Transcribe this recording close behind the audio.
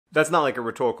That's not like a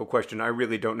rhetorical question. I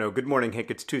really don't know. Good morning, Hank.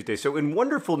 It's Tuesday. So in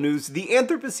wonderful news, the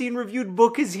Anthropocene Reviewed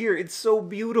book is here. It's so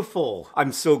beautiful.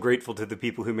 I'm so grateful to the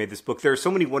people who made this book. There are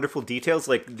so many wonderful details.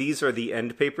 Like, these are the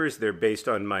end papers. They're based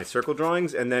on my circle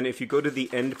drawings. And then if you go to the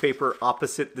end paper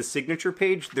opposite the signature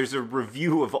page, there's a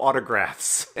review of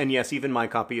autographs. And yes, even my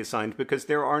copy is signed because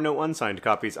there are no unsigned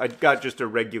copies. I got just a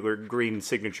regular green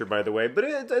signature, by the way, but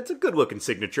it's a good looking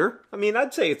signature. I mean,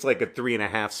 I'd say it's like a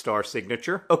 3.5-star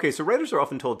signature. Okay, so writers are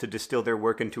often told to distill their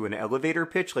work into an elevator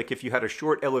pitch. Like, if you had a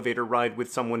short elevator ride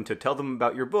with someone to tell them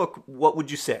about your book, what would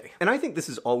you say? And I think this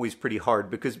is always pretty hard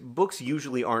because books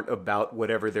usually aren't about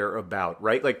whatever they're about,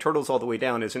 right? Like, Turtles All the Way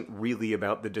Down isn't really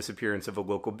about the disappearance of a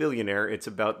local billionaire. It's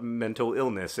about mental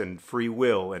illness and free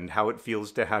will and how it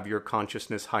feels to have your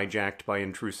consciousness hijacked by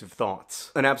intrusive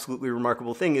thoughts. An Absolutely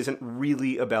Remarkable Thing isn't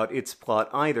really about its plot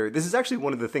either. This is actually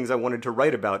one of the things I wanted to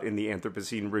write about in the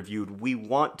Anthropocene Reviewed. We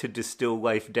want to distill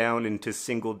life down into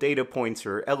single data points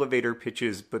or elevator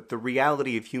pitches, but the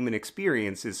reality of human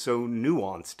experience is so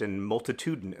nuanced and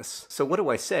multitudinous. So what do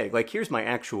I say? Like, here's my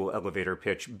actual elevator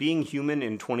pitch. Being human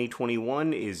in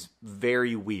 2021 is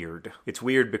very weird. It's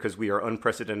weird because we are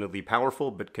unprecedentedly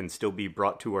powerful, but can still be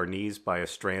brought to our knees by a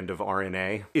strand of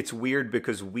RNA. It's weird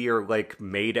because we are, like,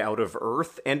 made out of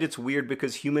Earth, and it's weird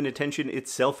because human attention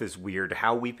itself is weird.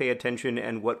 How we pay attention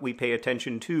and what we pay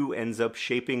attention to ends up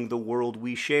shaping the world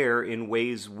we share in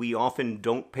ways we often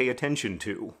don't pay attention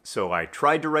to. So I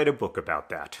tried to write a book about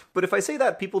that. But if I say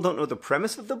that, people don't know the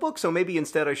premise of the book, so maybe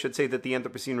instead I should say that the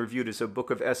Anthropocene Reviewed is a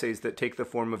book of essays that take the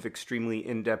form of extremely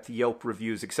in-depth Yelp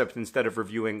reviews, except instead of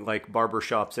reviewing, like,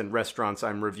 barbershops and restaurants,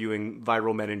 I'm reviewing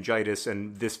viral meningitis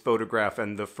and this photograph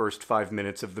and the first 5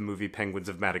 minutes of the movie Penguins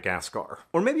of Madagascar.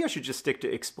 Or maybe I should just stick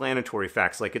to explanatory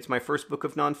facts, like it's my first book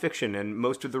of nonfiction and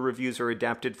most of the reviews are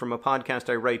adapted from a podcast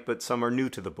I write, but some are new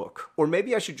to the book. Or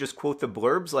maybe I should just quote the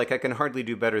blurbs, like I can hardly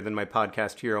do better than my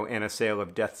podcast hero Anna Sale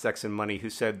of Death, Sex, and Money, who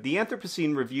said, "The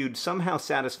Anthropocene Reviewed somehow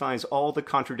satisfies all the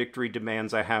contradictory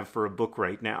demands I have for a book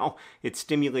right now. It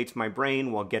stimulates my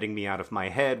brain while getting me out of my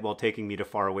head, while taking me to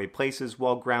faraway places,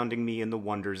 while grounding me in the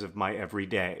wonders of my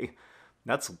everyday."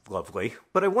 That's lovely.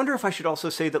 But I wonder if I should also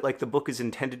say that, like, the book is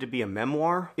intended to be a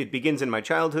memoir. It begins in my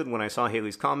childhood when I saw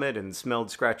Halley's Comet and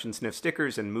smelled scratch and sniff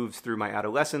stickers, and moves through my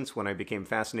adolescence when I became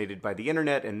fascinated by the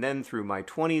internet, and then through my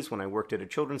 20s when I worked at a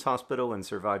children's hospital and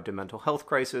survived a mental health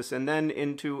crisis, and then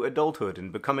into adulthood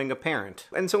and becoming a parent.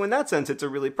 And so in that sense, it's a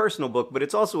really personal book, but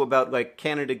it's also about, like,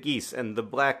 Canada geese and the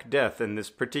Black Death and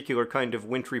this particular kind of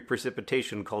wintry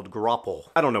precipitation called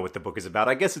grapple. I don't know what the book is about.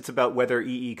 I guess it's about whether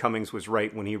E.E. Cummings was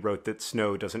right when he wrote that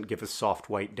snow doesn't give a soft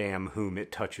white damn whom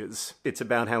it touches. It's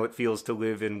about how it feels to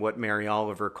live in what Mary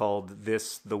Oliver called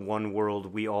this, the one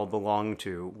world we all belong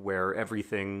to, where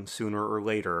everything, sooner or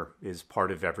later, is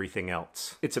part of everything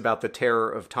else. It's about the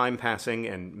terror of time passing,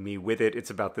 and me with it. It's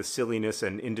about the silliness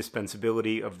and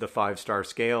indispensability of the 5-star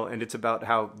scale, and it's about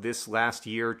how this last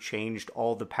year changed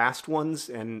all the past ones,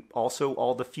 and also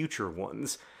all the future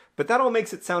ones. But that all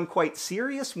makes it sound quite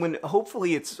serious when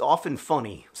hopefully it's often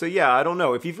funny. So yeah, I don't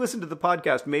know. If you've listened to the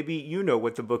podcast, maybe you know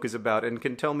what the book is about and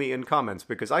can tell me in comments,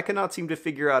 because I cannot seem to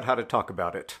figure out how to talk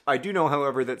about it. I do know,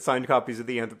 however, that signed copies of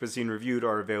the Anthropocene Reviewed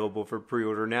are available for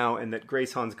pre-order now, and that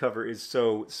Grace Hahn's cover is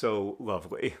so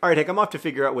lovely. Alright, Hank, I'm off to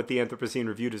figure out what the Anthropocene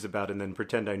Reviewed is about and then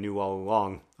pretend I knew all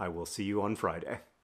along. I will see you on Friday.